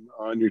claim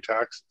on your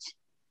taxes?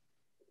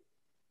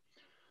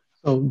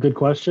 So good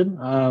question.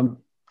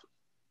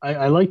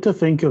 I like to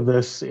think of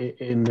this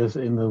in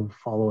the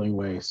following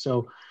way.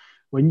 So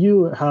when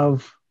you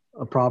have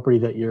a property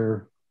that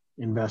you're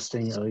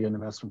investing, an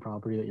investment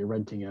property that you're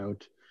renting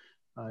out,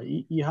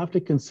 you have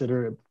to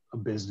consider it a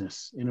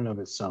business in and of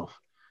itself.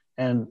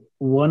 And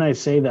when I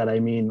say that, I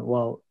mean,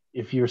 well,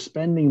 if you're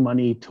spending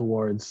money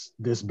towards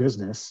this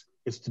business,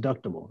 it's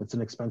deductible. It's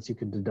an expense you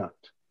can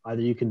deduct.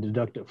 Either you can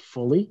deduct it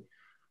fully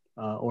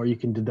or you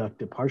can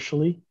deduct it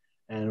partially.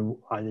 And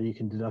either you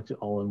can deduct it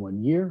all in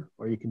 1 year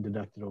or you can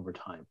deduct it over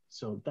time.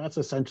 So that's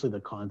essentially the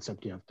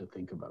concept you have to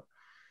think about.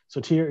 So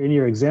in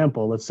your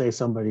example, let's say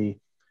I'm going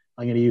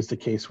to use the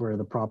case where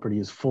the property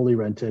is fully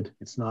rented.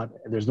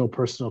 There's no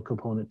personal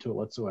component to it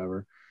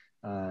whatsoever.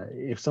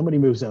 If somebody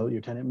moves out,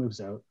 your tenant moves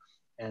out,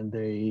 and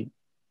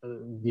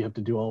you have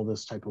to do all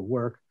this type of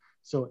work,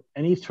 So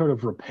any sort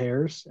of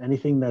repairs,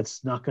 anything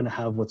that's not going to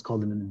have what's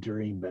called an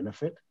enduring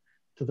benefit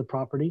to the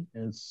property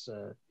is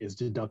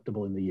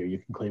deductible in the year. You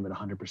can claim it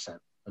 100%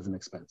 as an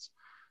expense.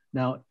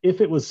 Now,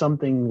 if it was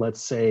something,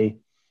 let's say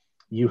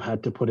you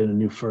had to put in a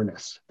new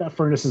furnace, that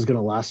furnace is going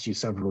to last you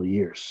several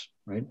years,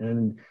 right?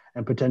 And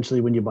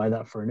potentially when you buy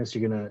that furnace,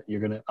 you're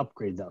gonna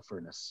upgrade that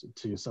furnace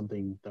to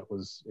something that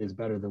is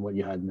better than what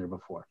you had in there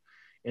before.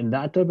 In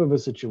that type of a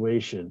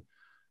situation,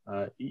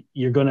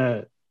 you're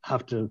gonna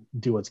have to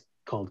do what's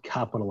called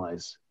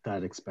capitalize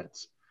that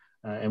expense.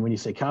 And when you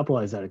say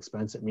capitalize that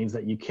expense, it means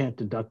that you can't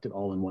deduct it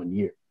all in one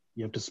year.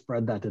 You have to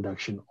spread that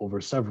deduction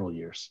over several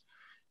years.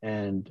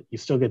 And you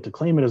still get to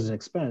claim it as an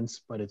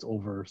expense, but it's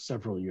over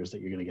several years that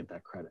you're going to get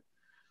that credit.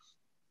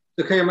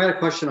 Okay, I might have a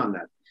question on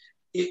that.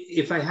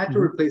 If I had to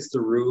replace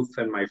the roof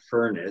and my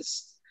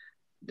furnace,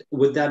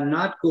 would that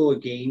not go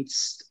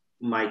against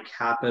my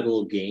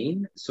capital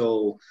gain?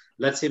 So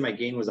let's say my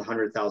gain was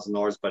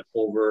 $100,000, but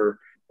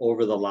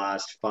over the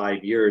last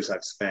 5 years,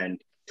 I've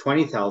spent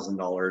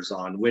 $20,000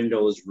 on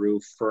windows,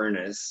 roof,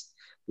 furnace.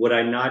 Would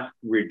I not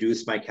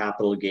reduce my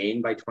capital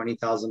gain by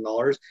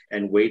 $20,000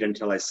 and wait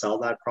until I sell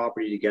that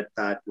property to get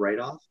that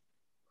write-off?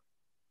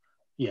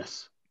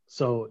 Yes.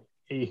 So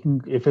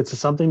if it's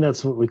something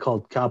that's what we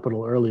called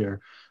capital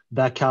earlier,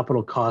 that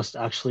capital cost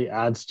actually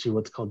adds to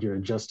what's called your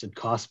adjusted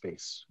cost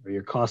base or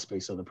your cost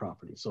base of the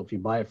property. So if you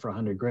buy it for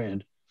 100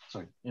 grand,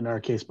 sorry, in our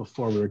case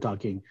before we were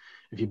talking,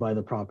 if you buy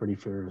the property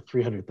for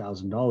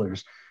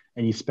 $300,000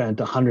 and you spent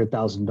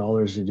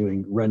 $100,000 in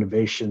doing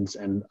renovations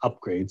and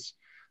upgrades,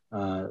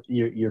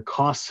 your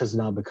cost has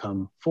now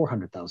become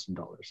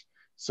 $400,000.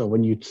 So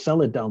when you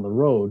sell it down the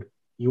road,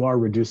 you are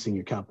reducing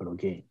your capital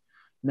gain.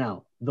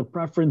 Now, the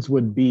preference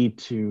would be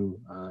to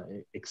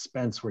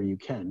expense where you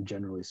can,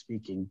 generally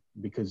speaking,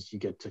 because you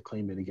get to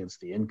claim it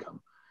against the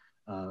income.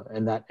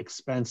 And that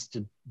expense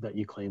that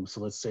you claim,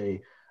 so let's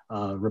say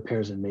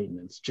repairs and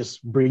maintenance,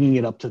 just bringing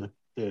it up to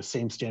the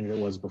same standard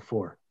it was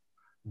before.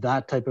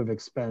 That type of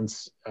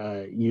expense,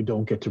 you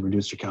don't get to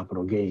reduce your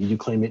capital gain. You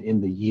claim it in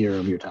the year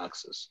of your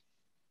taxes.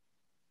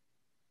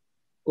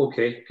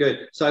 Okay,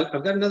 good. So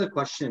I've got another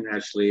question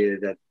actually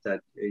that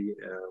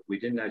we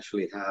didn't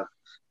actually have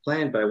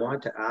planned, but I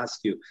wanted to ask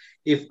you.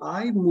 If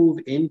I move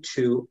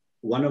into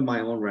one of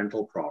my own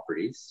rental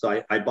properties,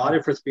 so I bought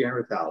it for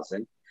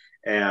 $300,000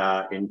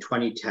 in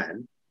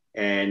 2010,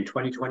 and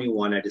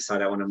 2021 I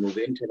decided I want to move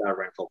into that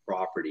rental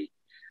property.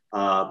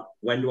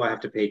 When do I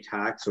have to pay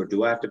tax, or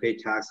do I have to pay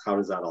tax? How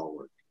does that all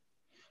work?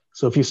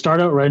 So if you start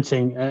out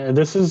renting, and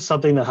this is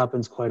something that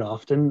happens quite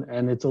often,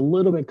 and it's a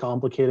little bit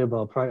complicated,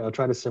 but I'll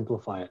try to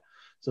simplify it.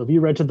 So if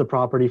you rented the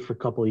property for a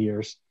couple of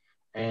years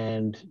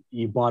and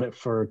you bought it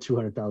for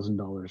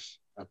 $200,000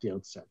 at the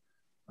outset,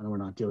 I know we're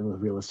not dealing with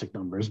realistic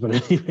numbers,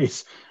 but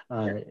anyways,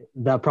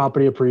 that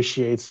property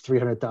appreciates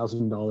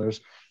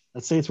 $300,000.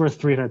 Let's say it's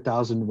worth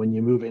 $300,000 when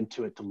you move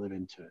into it to live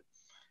into it.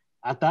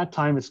 At that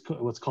time, it's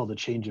what's called a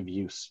change of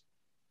use.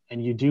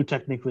 And you do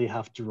technically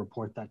have to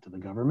report that to the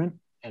government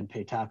and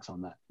pay tax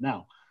on that.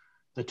 Now,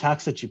 the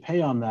tax that you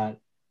pay on that,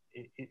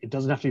 it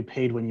doesn't have to be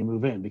paid when you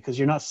move in because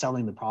you're not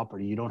selling the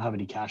property. You don't have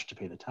any cash to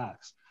pay the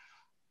tax.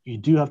 You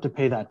do have to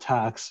pay that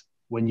tax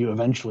when you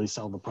eventually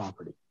sell the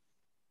property.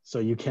 So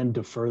you can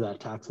defer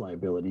that tax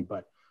liability,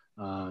 but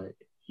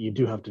you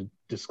do have to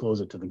disclose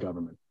it to the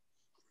government.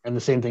 And the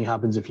same thing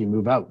happens if you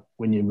move out.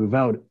 When you move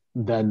out,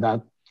 then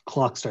that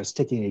clock starts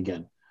ticking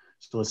again.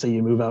 So let's say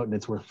you move out and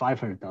it's worth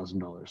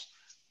 $500,000.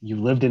 You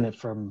lived in it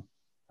from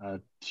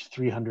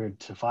 300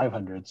 to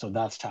 500, so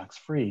that's tax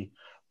free.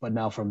 But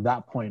now from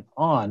that point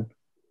on,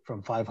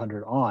 from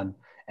 500 on,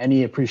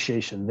 any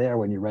appreciation there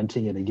when you're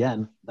renting it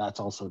again, that's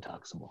also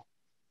taxable.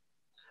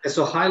 And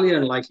so highly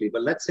unlikely,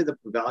 but let's say the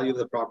value of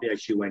the property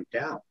actually went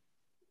down.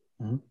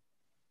 Mm-hmm.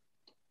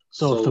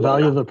 So if the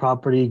value of the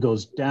property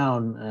goes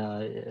down,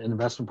 an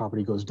investment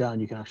property goes down,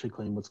 you can actually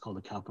claim what's called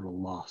a capital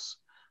loss.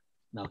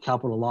 Now,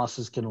 capital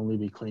losses can only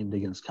be claimed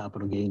against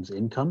capital gains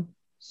income.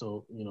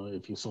 So,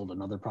 if you sold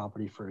another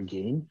property for a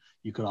gain,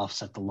 you could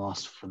offset the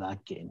loss for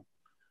that gain.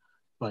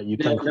 But you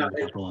can claim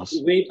capital loss.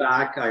 Way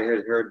back, I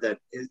had heard that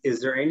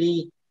is there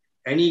any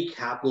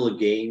capital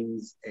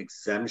gains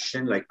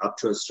exemption, like up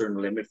to a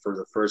certain limit for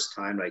the first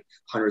time, like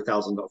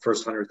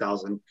first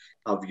 100,000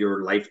 of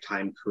your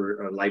lifetime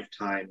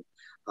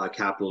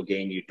capital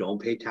gain you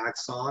don't pay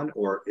tax on,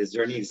 or is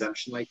there any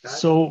exemption like that?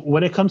 So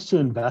when it comes to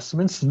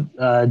investments,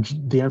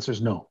 the answer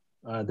is no.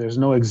 There's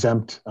no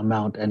exempt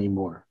amount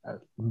anymore.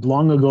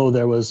 Long ago,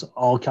 there was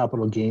all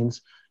capital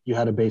gains. You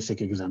had a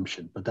basic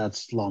exemption, but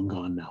that's long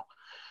gone now.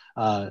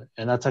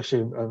 And that's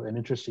actually an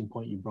interesting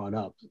point you brought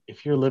up.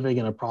 If you're living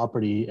in a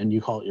property and you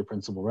call it your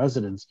principal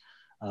residence,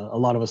 a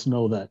lot of us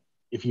know that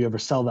if you ever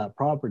sell that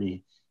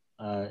property,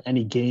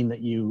 any gain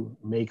that you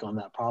make on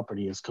that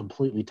property is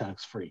completely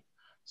tax-free.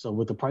 So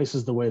with the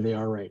prices the way they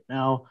are right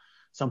now,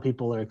 some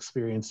people are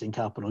experiencing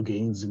capital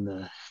gains in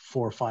the $400,000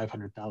 or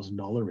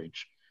 $500,000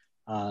 range.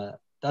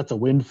 That's a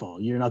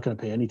windfall. You're not going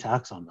to pay any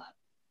tax on that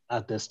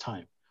at this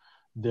time.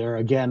 There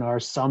again are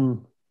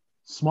some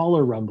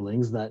smaller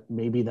rumblings that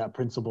maybe that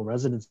principal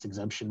residence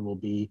exemption will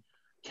be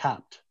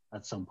capped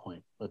at some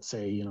point. Let's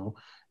say,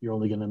 you're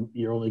only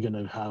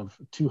gonna have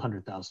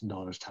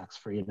 $200,000 tax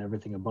free, and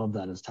everything above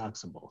that is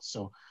taxable.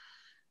 So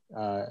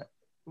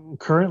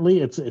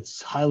currently,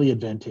 it's highly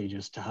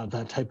advantageous to have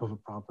that type of a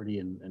property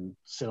and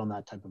sit on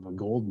that type of a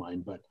gold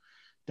mine. But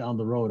down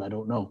the road, I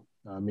don't know.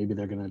 Maybe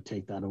they're going to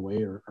take that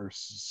away or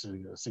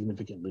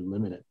significantly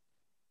limit it.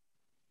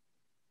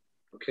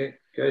 Okay,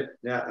 good.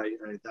 Yeah,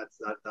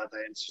 that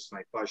answers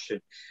my question,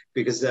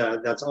 because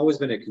that's always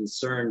been a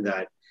concern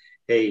that,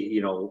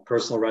 hey,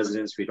 personal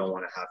residence, we don't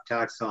want to have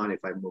tax on.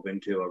 If I move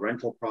into a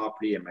rental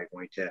property, am I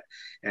going to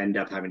end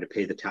up having to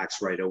pay the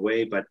tax right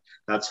away? But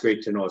that's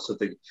great to know. So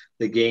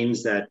the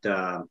gains that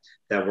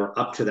were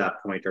up to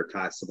that point are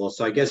taxable.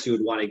 So I guess you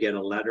would want to get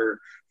a letter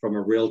from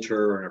a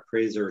realtor or an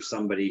appraiser or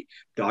somebody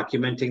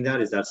documenting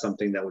that. Is that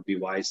something that would be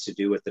wise to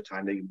do at the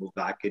time that you move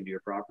back into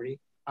your property?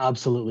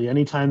 Absolutely.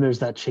 Anytime there's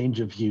that change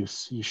of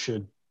use, you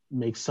should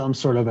make some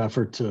sort of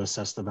effort to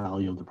assess the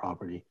value of the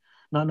property.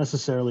 Not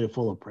necessarily a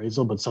full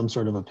appraisal, but some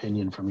sort of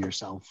opinion from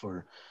yourself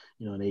or,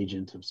 an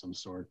agent of some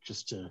sort,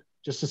 just to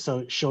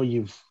show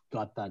you've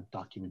got that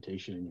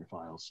documentation in your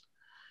files.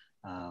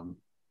 And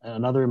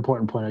another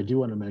important point I do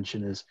want to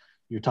mention is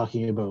you're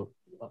talking about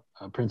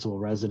principal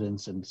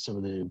residence and some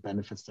of the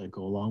benefits that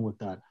go along with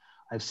that.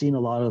 I've seen a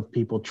lot of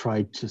people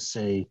try to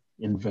say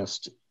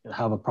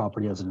have a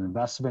property as an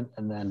investment,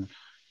 and then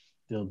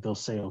they'll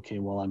say, okay,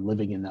 well, I'm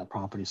living in that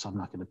property, so I'm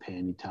not going to pay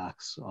any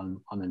tax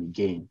on any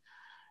gain.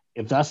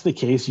 If that's the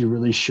case, you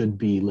really should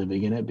be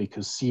living in it,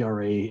 because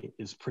CRA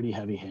is pretty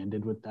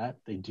heavy-handed with that.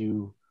 They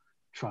do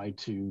try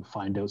to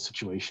find out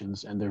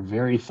situations, and they're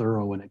very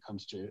thorough when it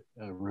comes to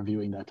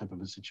reviewing that type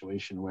of a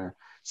situation where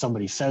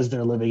somebody says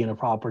they're living in a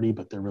property,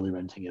 but they're really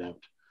renting it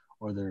out,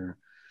 or they're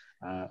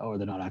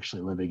not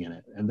actually living in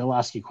it. And they'll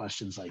ask you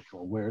questions like,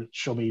 well,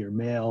 show me your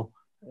mail.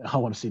 I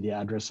want to see the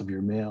address of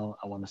your mail.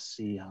 I want to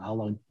see how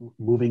long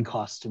moving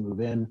costs to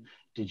move in.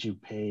 Did you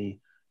pay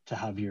to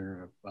have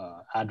your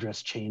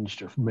address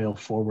changed or mail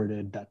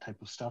forwarded, that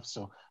type of stuff.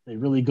 So they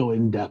really go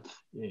in depth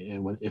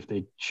if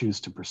they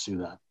choose to pursue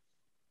that.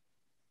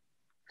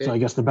 Okay. So I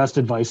guess the best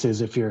advice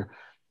is if you're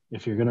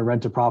going to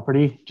rent a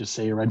property, just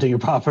say you're renting a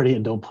property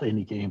and don't play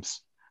any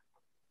games.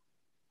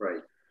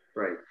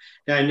 Right.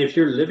 And if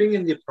you're living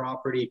in the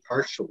property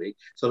partially,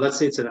 so let's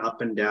say it's an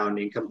up and down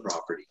income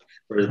property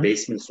where the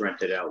basement's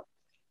rented out,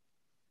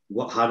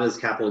 how does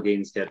capital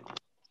gains get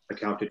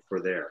accounted for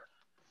there?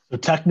 So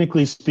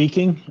technically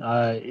speaking,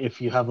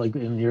 if you have, like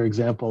in your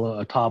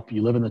example,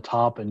 you live in the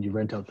top and you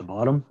rent out the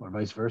bottom, or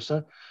vice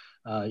versa,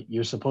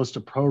 you're supposed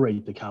to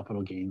prorate the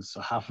capital gains.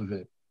 So half of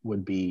it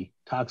would be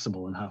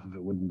taxable and half of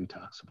it wouldn't be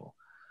taxable.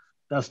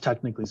 That's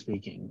technically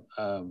speaking.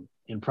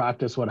 In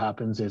practice, what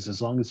happens is,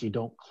 as long as you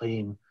don't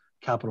claim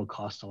capital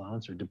cost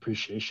allowance or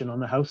depreciation on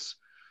the house,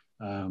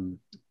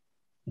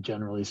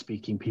 generally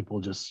speaking, people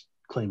just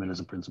claim it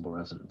as a principal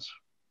residence.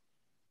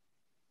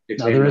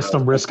 Now, there is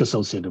some risk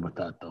associated with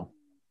that, though.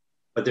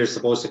 But they're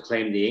supposed to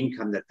claim the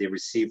income that they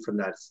receive from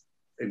that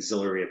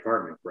auxiliary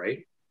apartment,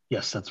 right?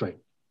 Yes, that's right.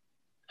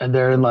 And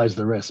therein lies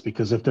the risk,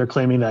 because if they're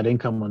claiming that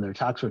income on their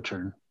tax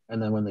return,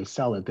 and then when they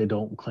sell it, they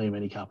don't claim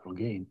any capital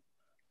gain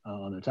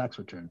on their tax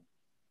return,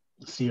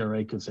 the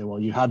CRA could say, well,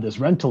 you had this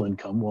rental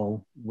income.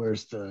 Well,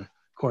 where's the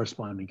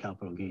corresponding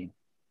capital gain?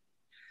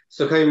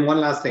 So, Qayum, one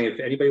last thing. If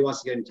anybody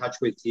wants to get in touch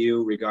with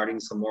you regarding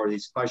some more of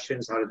these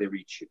questions, how do they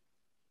reach you?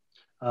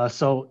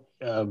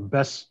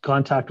 Best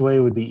contact way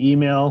would be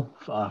email,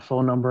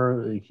 phone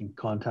number. You can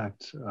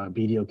contact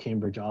BDO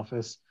Cambridge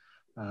office.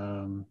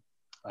 I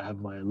have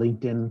my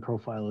LinkedIn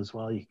profile as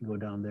well. You can go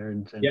down there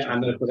and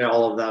I'm going to put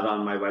all of that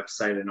on my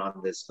website and on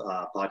this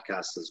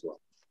podcast as well.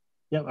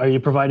 Yeah. Are you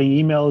providing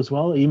email as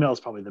well? Email is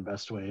probably the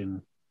best way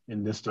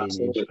in this day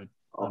and age, but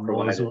I'm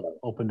always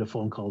open to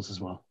phone calls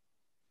as well.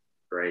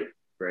 Great.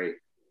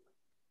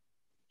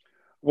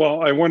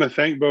 Well, I want to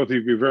thank both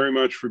of you very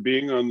much for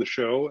being on the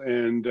show.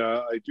 And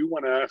I do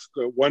want to ask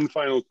one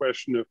final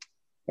question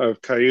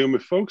of Qayum.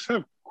 If folks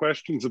have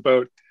questions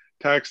about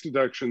tax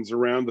deductions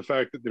around the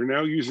fact that they're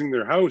now using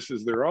their house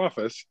as their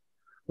office,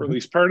 or at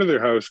least part of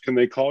their house, can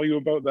they call you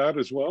about that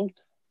as well?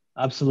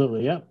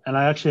 Absolutely, yeah. And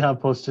I actually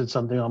have posted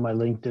something on my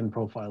LinkedIn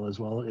profile as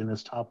well in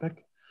this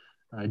topic.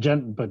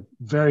 But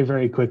very,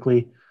 very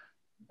quickly,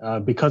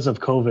 because of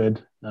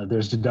COVID,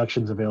 there's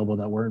deductions available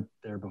that weren't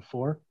there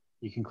before.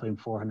 You can claim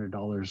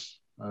 $400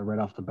 right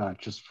off the bat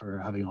just for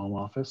having a home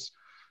office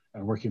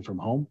and working from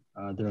home.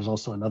 There's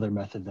also another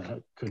method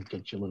that could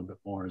get you a little bit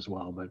more as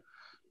well. But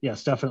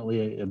yes,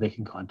 definitely they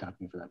can contact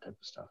me for that type of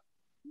stuff.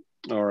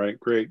 All right,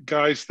 great.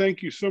 Guys,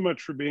 thank you so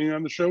much for being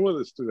on the show with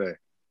us today.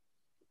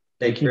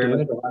 Thank you very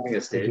much for having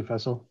us, Dave. Thank you,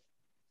 Faisal.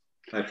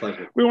 My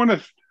pleasure. We want to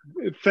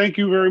thank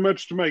you very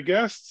much to my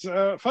guests.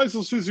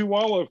 Faisal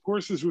Suziwala, of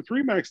course, is with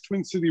Remax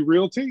Twin City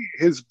Realty.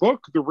 His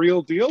book, The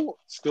Real Deal,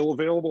 still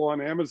available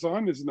on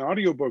Amazon, is an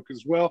audiobook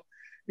as well.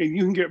 And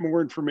you can get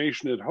more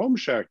information at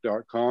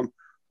homeshack.com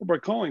or by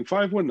calling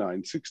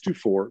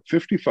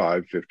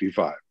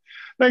 519-624-5555.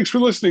 Thanks for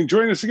listening.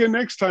 Join us again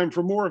next time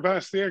for more of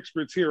Ask the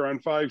Experts here on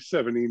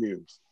 570 News.